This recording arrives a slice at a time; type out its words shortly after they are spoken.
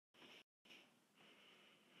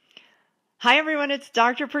Hi, everyone. It's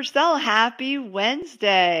Dr. Purcell. Happy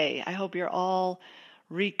Wednesday. I hope you're all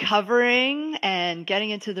recovering and getting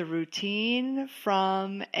into the routine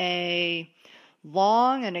from a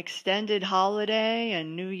long and extended holiday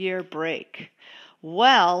and New Year break.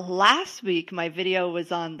 Well, last week my video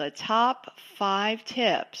was on the top 5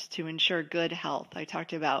 tips to ensure good health. I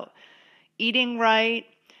talked about eating right,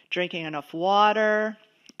 drinking enough water,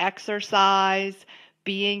 exercise,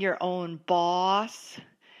 being your own boss,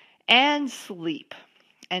 and sleep.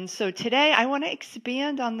 And so today I want to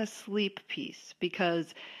expand on the sleep piece because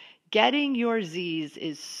getting your Z's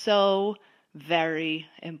is so very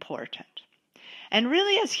important. And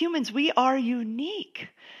really, as humans, we are unique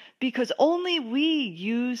because only we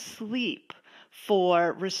use sleep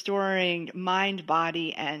for restoring mind,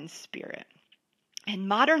 body, and spirit. And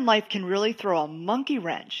modern life can really throw a monkey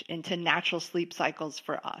wrench into natural sleep cycles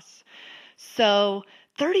for us. So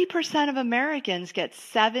 30% of Americans get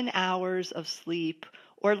 7 hours of sleep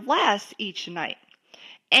or less each night.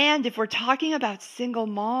 And if we're talking about single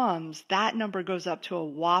moms, that number goes up to a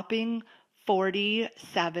whopping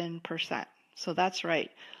 47%. So that's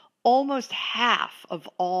right. Almost half of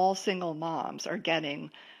all single moms are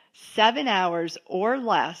getting 7 hours or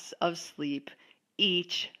less of sleep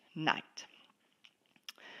each night.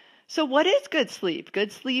 So what is good sleep?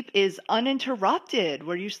 Good sleep is uninterrupted,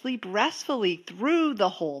 where you sleep restfully through the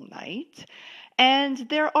whole night. And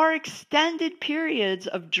there are extended periods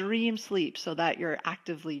of dream sleep so that you're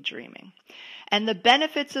actively dreaming. And the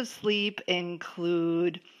benefits of sleep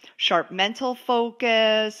include sharp mental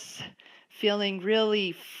focus, feeling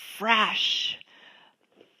really fresh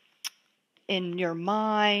in your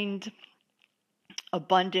mind,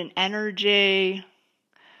 abundant energy.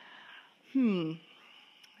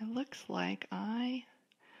 It looks like I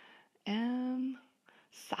am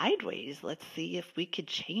sideways. Let's see if we could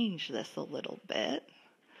change this a little bit.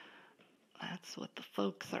 That's what the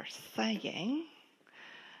folks are saying.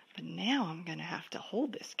 But now I'm going to have to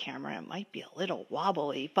hold this camera. It might be a little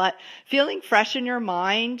wobbly, but feeling fresh in your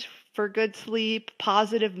mind for good sleep,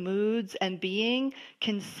 positive moods, and being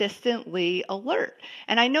consistently alert.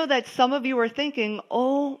 And I know that some of you are thinking,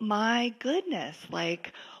 oh my goodness,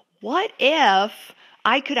 like, what if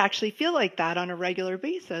I could actually feel like that on a regular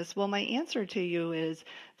basis? Well, my answer to you is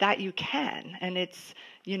that you can. And it's,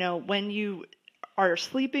 when you are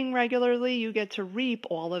sleeping regularly, you get to reap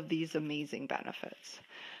all of these amazing benefits.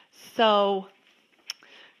 So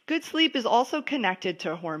good sleep is also connected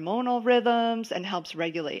to hormonal rhythms and helps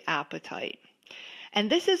regulate appetite. And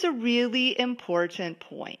this is a really important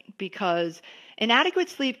point because inadequate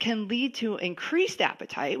sleep can lead to increased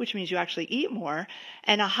appetite, which means you actually eat more,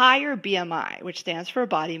 and a higher BMI, which stands for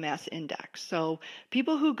body mass index. So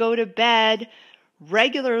people who go to bed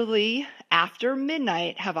regularly after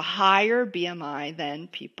midnight have a higher BMI than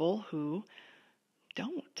people who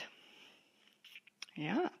don't.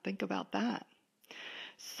 Yeah, think about that.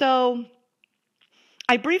 So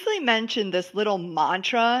I briefly mentioned this little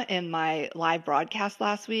mantra in my live broadcast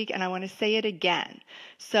last week, and I want to say it again.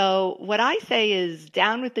 So what I say is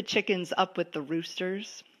down with the chickens, up with the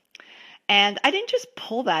roosters. And I didn't just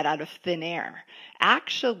pull that out of thin air.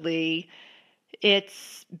 Actually,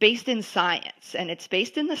 it's based in science, and it's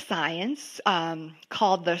based in the science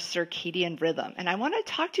called the circadian rhythm. And I want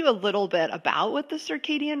to talk to you a little bit about what the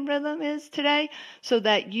circadian rhythm is today so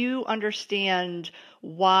that you understand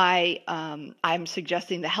why I'm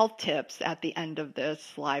suggesting the health tips at the end of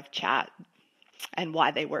this live chat and why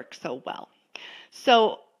they work so well.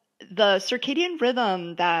 So the circadian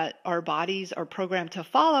rhythm that our bodies are programmed to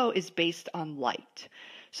follow is based on light.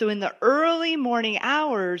 So in the early morning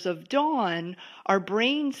hours of dawn, our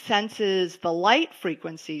brain senses the light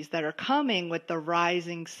frequencies that are coming with the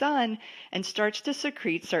rising sun and starts to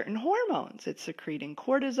secrete certain hormones. It's secreting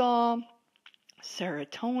cortisol,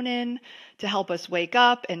 serotonin to help us wake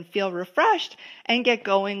up and feel refreshed and get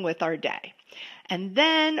going with our day. And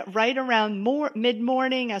then right around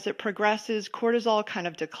mid-morning as it progresses, cortisol kind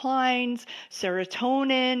of declines.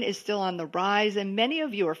 Serotonin is still on the rise. And many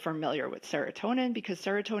of you are familiar with serotonin because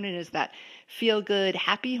serotonin is that feel-good,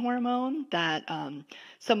 happy hormone that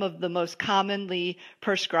some of the most commonly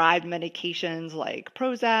prescribed medications like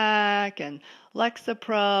Prozac and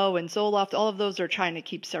Lexapro and Zoloft, all of those are trying to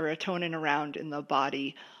keep serotonin around in the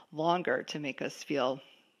body longer to make us feel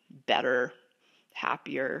better,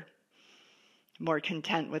 happier, more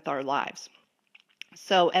content with our lives.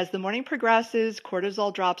 So as the morning progresses,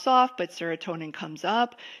 cortisol drops off, but serotonin comes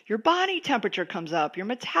up, your body temperature comes up, your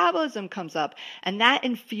metabolism comes up, and that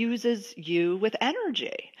infuses you with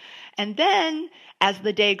energy. And then as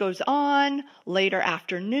the day goes on, later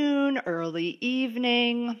afternoon, early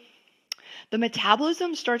evening, the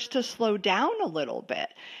metabolism starts to slow down a little bit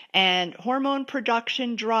and hormone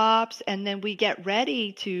production drops, and then we get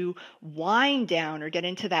ready to wind down or get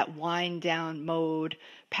into that wind down mode,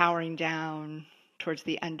 powering down towards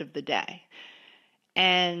the end of the day.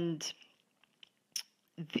 And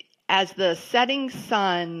as the setting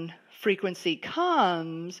sun frequency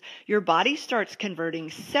comes, your body starts converting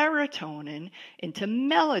serotonin into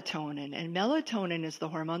melatonin. And melatonin is the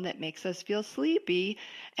hormone that makes us feel sleepy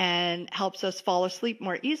and helps us fall asleep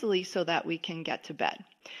more easily so that we can get to bed.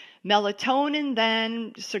 Melatonin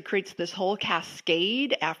then secretes this whole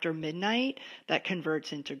cascade after midnight that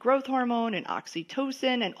converts into growth hormone and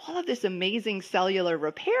oxytocin, and all of this amazing cellular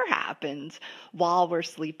repair happens while we're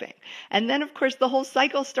sleeping. And then, of course, the whole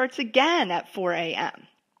cycle starts again at 4 a.m.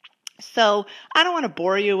 So I don't want to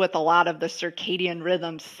bore you with a lot of the circadian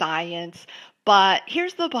rhythm science, but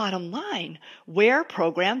here's the bottom line. We're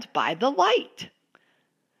programmed by the light.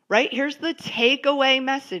 Right? Here's the takeaway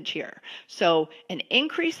message here. So an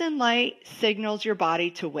increase in light signals your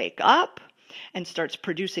body to wake up and starts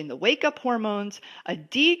producing the wake up hormones. A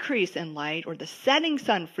decrease in light or the setting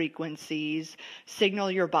sun frequencies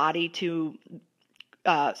signal your body to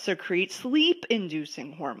secrete sleep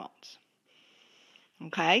inducing hormones.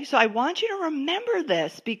 Okay, so I want you to remember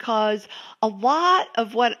this, because a lot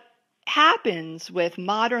of what happens with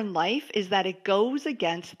modern life is that it goes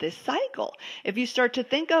against this cycle. If you start to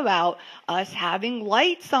think about us having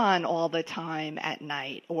lights on all the time at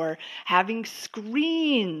night, or having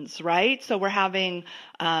screens, right? So we're having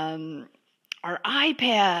our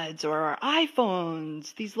iPads or our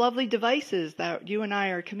iPhones, these lovely devices that you and I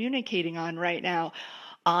are communicating on right now,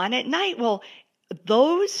 on at night. Well,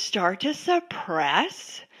 those start to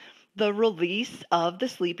suppress the release of the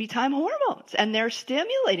sleepy time hormones, and they're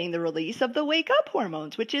stimulating the release of the wake up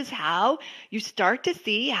hormones, which is how you start to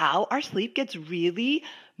see how our sleep gets really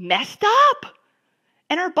messed up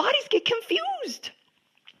and our bodies get confused.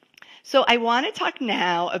 So I want to talk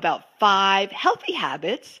now about 5 healthy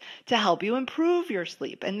habits to help you improve your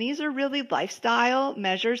sleep. And these are really lifestyle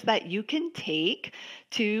measures that you can take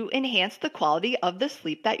to enhance the quality of the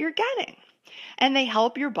sleep that you're getting. And they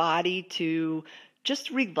help your body to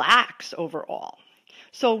just relax overall.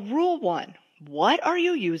 So rule 1, what are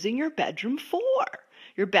you using your bedroom for?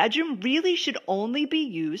 Your bedroom really should only be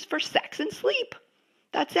used for sex and sleep.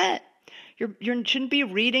 That's it. You shouldn't be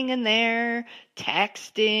reading in there,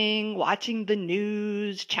 texting, watching the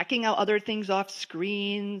news, checking out other things off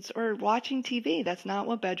screens, or watching TV. That's not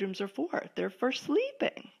what bedrooms are for. They're for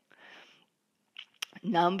sleeping.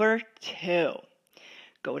 Number 2,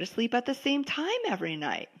 go to sleep at the same time every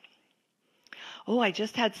night. Oh, I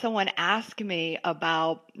just had someone ask me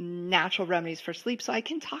about natural remedies for sleep, so I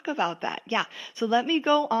can talk about that. Yeah, so let me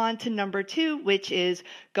go on to number 2, which is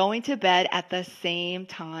going to bed at the same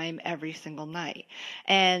time every single night.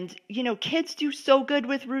 And, kids do so good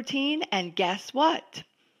with routine, and guess what?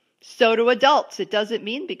 So do adults. It doesn't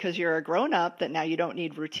mean because you're a grown-up that now you don't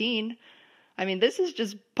need routine. I mean, this is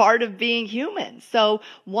just part of being human. So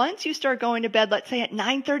once you start going to bed, let's say at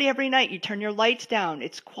 9:30 every night, you turn your lights down,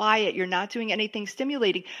 it's quiet, you're not doing anything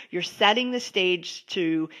stimulating, you're setting the stage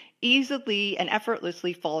to easily and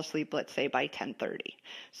effortlessly fall asleep, let's say by 10:30.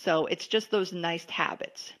 So it's just those nice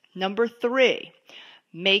habits. Number 3,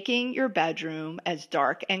 making your bedroom as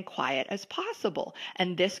dark and quiet as possible.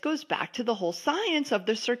 And this goes back to the whole science of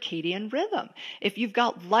the circadian rhythm. If you've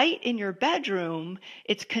got light in your bedroom,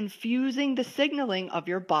 it's confusing the signaling of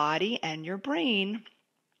your body and your brain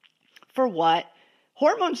for what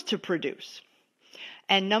hormones to produce.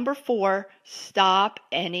 And number 4, stop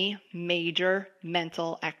any major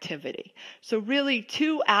mental activity. So really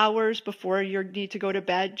 2 hours before you need to go to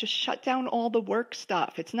bed, just shut down all the work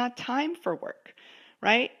stuff. It's not time for work.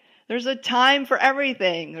 Right? There's a time for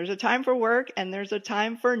everything. There's a time for work and there's a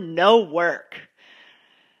time for no work.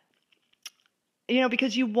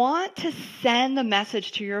 Because you want to send the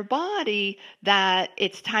message to your body that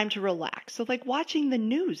it's time to relax. So like watching the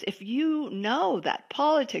news, if you know that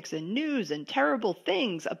politics and news and terrible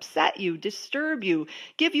things upset you, disturb you,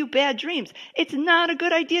 give you bad dreams, it's not a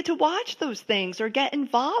good idea to watch those things or get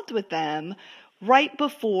involved with them right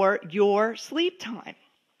before your sleep time.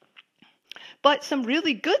 But some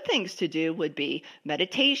really good things to do would be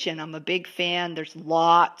meditation. I'm a big fan. There's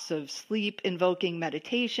lots of sleep-invoking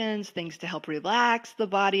meditations, things to help relax the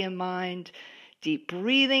body and mind, deep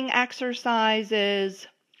breathing exercises,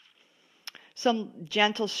 some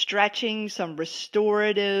gentle stretching, some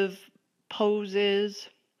restorative poses.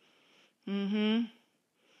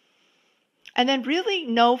 And then really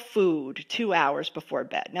no food 2 hours before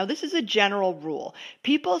bed. Now, this is a general rule.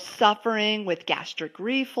 People suffering with gastric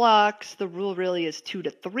reflux, the rule really is 2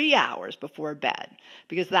 to 3 hours before bed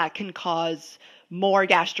because that can cause more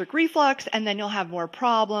gastric reflux, and then you'll have more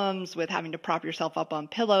problems with having to prop yourself up on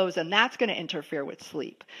pillows, and that's going to interfere with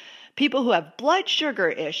sleep. People who have blood sugar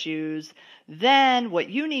issues, then what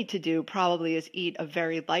you need to do probably is eat a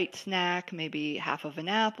very light snack, maybe half of an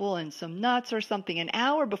apple and some nuts or something an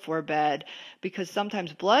hour before bed, because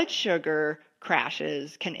sometimes blood sugar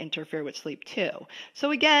crashes can interfere with sleep too.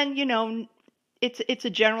 So again, it's a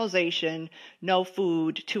generalization, no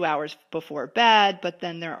food 2 hours before bed, but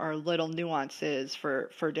then there are little nuances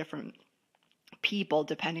for different people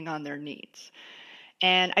depending on their needs.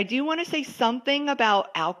 And I do want to say something about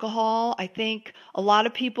alcohol. I think a lot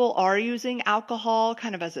of people are using alcohol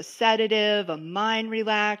kind of as a sedative, a mind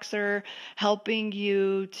relaxer, helping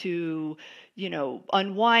you to,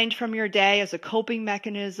 unwind from your day as a coping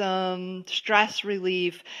mechanism, stress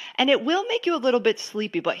relief, and it will make you a little bit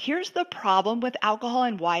sleepy. But here's the problem with alcohol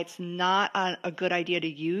and why it's not a good idea to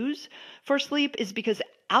use for sleep is because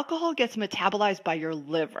alcohol gets metabolized by your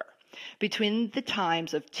liver between the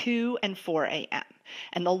times of 2 and 4 a.m.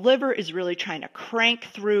 And the liver is really trying to crank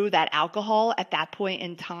through that alcohol at that point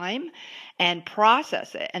in time and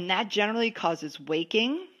process it. And that generally causes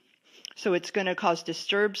waking. So it's going to cause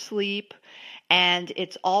disturbed sleep. And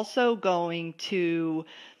it's also going to,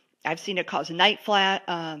 I've seen it cause night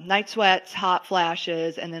sweats, hot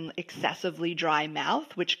flashes, and then excessively dry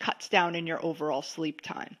mouth, which cuts down in your overall sleep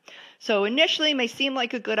time. So initially it may seem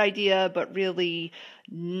like a good idea, but really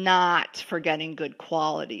not for getting good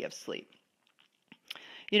quality of sleep.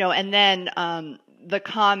 And then the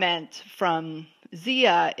comment from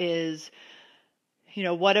Zia is,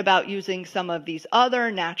 what about using some of these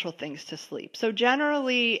other natural things to sleep? So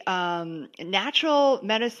generally, natural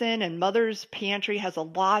medicine and Mother's Pantry has a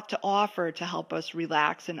lot to offer to help us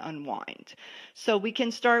relax and unwind. So we can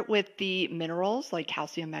start with the minerals like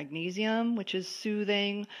calcium, magnesium, which is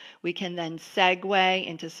soothing. We can then segue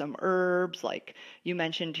into some herbs like you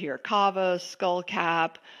mentioned here, kava,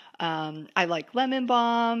 skullcap. I like lemon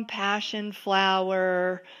balm, passion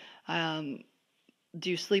flower,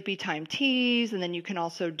 do sleepy time teas, and then you can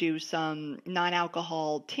also do some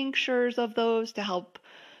non-alcohol tinctures of those to help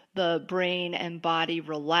the brain and body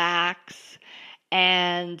relax.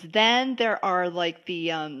 And then there are like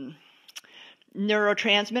the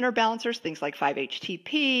neurotransmitter balancers, things like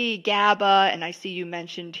 5-HTP, GABA, and I see you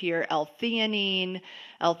mentioned here L-theanine.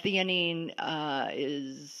 L-theanine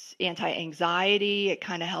is anti-anxiety. It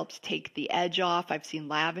kind of helps take the edge off. I've seen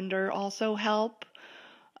lavender also help.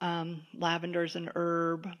 Lavender's an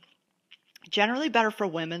herb. Generally better for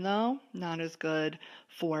women though, not as good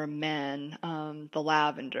for men, the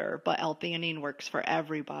lavender, but L-theanine works for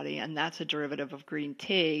everybody, and that's a derivative of green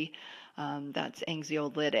tea. That's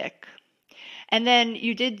anxiolytic. And then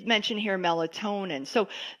you did mention here melatonin. So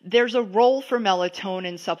there's a role for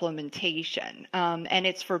melatonin supplementation, and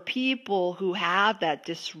it's for people who have that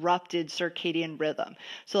disrupted circadian rhythm.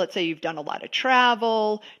 So let's say you've done a lot of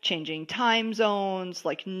travel, changing time zones,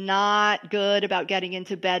 like not good about getting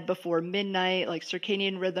into bed before midnight, like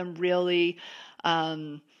circadian rhythm really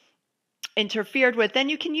interfered with, then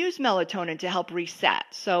you can use melatonin to help reset.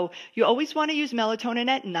 So you always want to use melatonin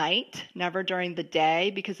at night, never during the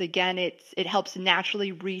day, because again, it helps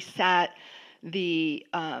naturally reset the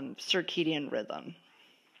circadian rhythm.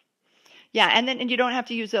 Yeah, and you don't have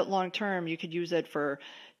to use it long term. You could use it for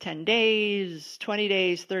 10 days, 20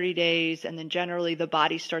 days, 30 days, and then generally the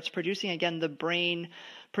body starts producing again. The brain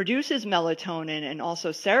produces melatonin, and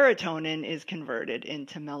also serotonin is converted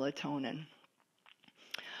into melatonin.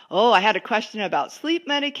 Oh, I had a question about sleep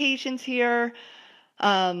medications here.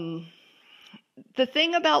 The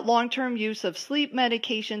thing about long-term use of sleep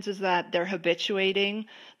medications is that they're habituating.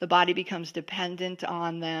 The body becomes dependent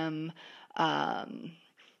on them.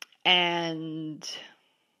 And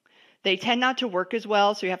they tend not to work as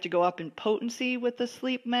well, so you have to go up in potency with the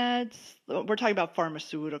sleep meds. We're talking about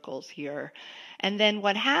pharmaceuticals here. And then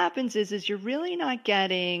what happens is you're really not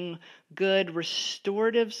getting good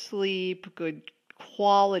restorative sleep, good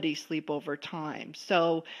quality sleep over time.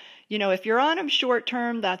 So, if you're on them short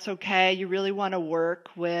term, that's okay. You really want to work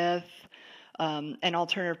with an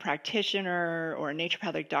alternative practitioner or a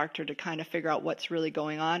naturopathic doctor to kind of figure out what's really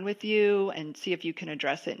going on with you and see if you can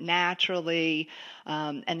address it naturally,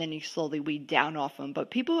 and then you slowly weed down off them.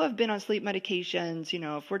 But people who have been on sleep medications,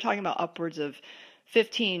 if we're talking about upwards of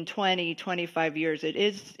 15, 20, 25 years,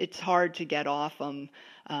 it's hard to get off them.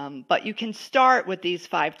 But you can start with these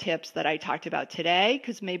 5 tips that I talked about today,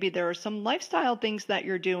 because maybe there are some lifestyle things that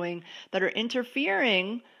you're doing that are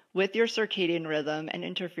interfering with your circadian rhythm and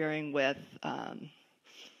interfering with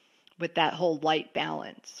that whole light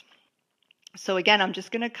balance. So again, I'm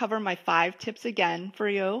just going to cover my 5 tips again for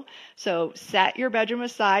you. So set your bedroom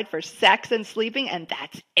aside for sex and sleeping, and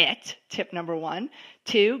that's it. Tip number 1.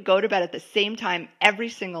 2, go to bed at the same time every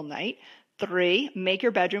single night. 3, make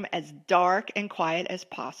your bedroom as dark and quiet as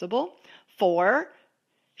possible. 4,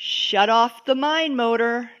 shut off the mind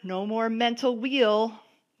motor. No more mental wheel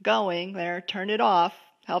going there. Turn it off.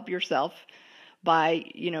 Help yourself by,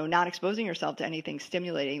 not exposing yourself to anything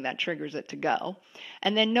stimulating that triggers it to go.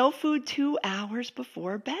 And then no food 2 hours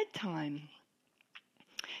before bedtime.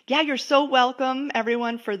 Yeah, you're so welcome,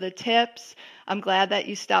 everyone, for the tips. I'm glad that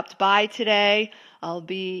you stopped by today. I'll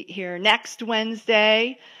be here next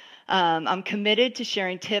Wednesday. I'm committed to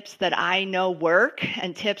sharing tips that I know work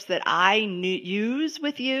and tips that I use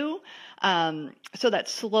with you, so that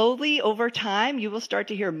slowly over time you will start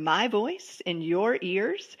to hear my voice in your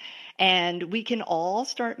ears, and we can all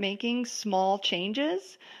start making small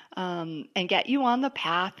changes and get you on the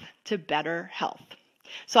path to better health.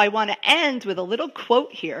 So I want to end with a little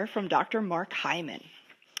quote here from Dr. Mark Hyman.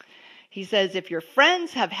 He says, if your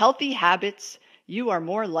friends have healthy habits, you are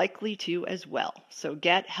more likely to as well. So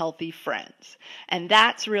get healthy friends. And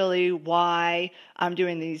that's really why I'm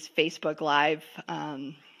doing these Facebook Live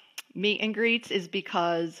meet and greets, is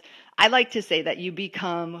because I like to say that you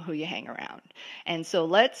become who you hang around. And so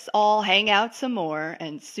let's all hang out some more,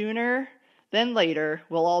 and sooner than later,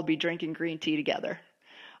 we'll all be drinking green tea together.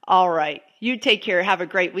 All right. You take care. Have a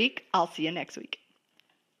great week. I'll see you next week.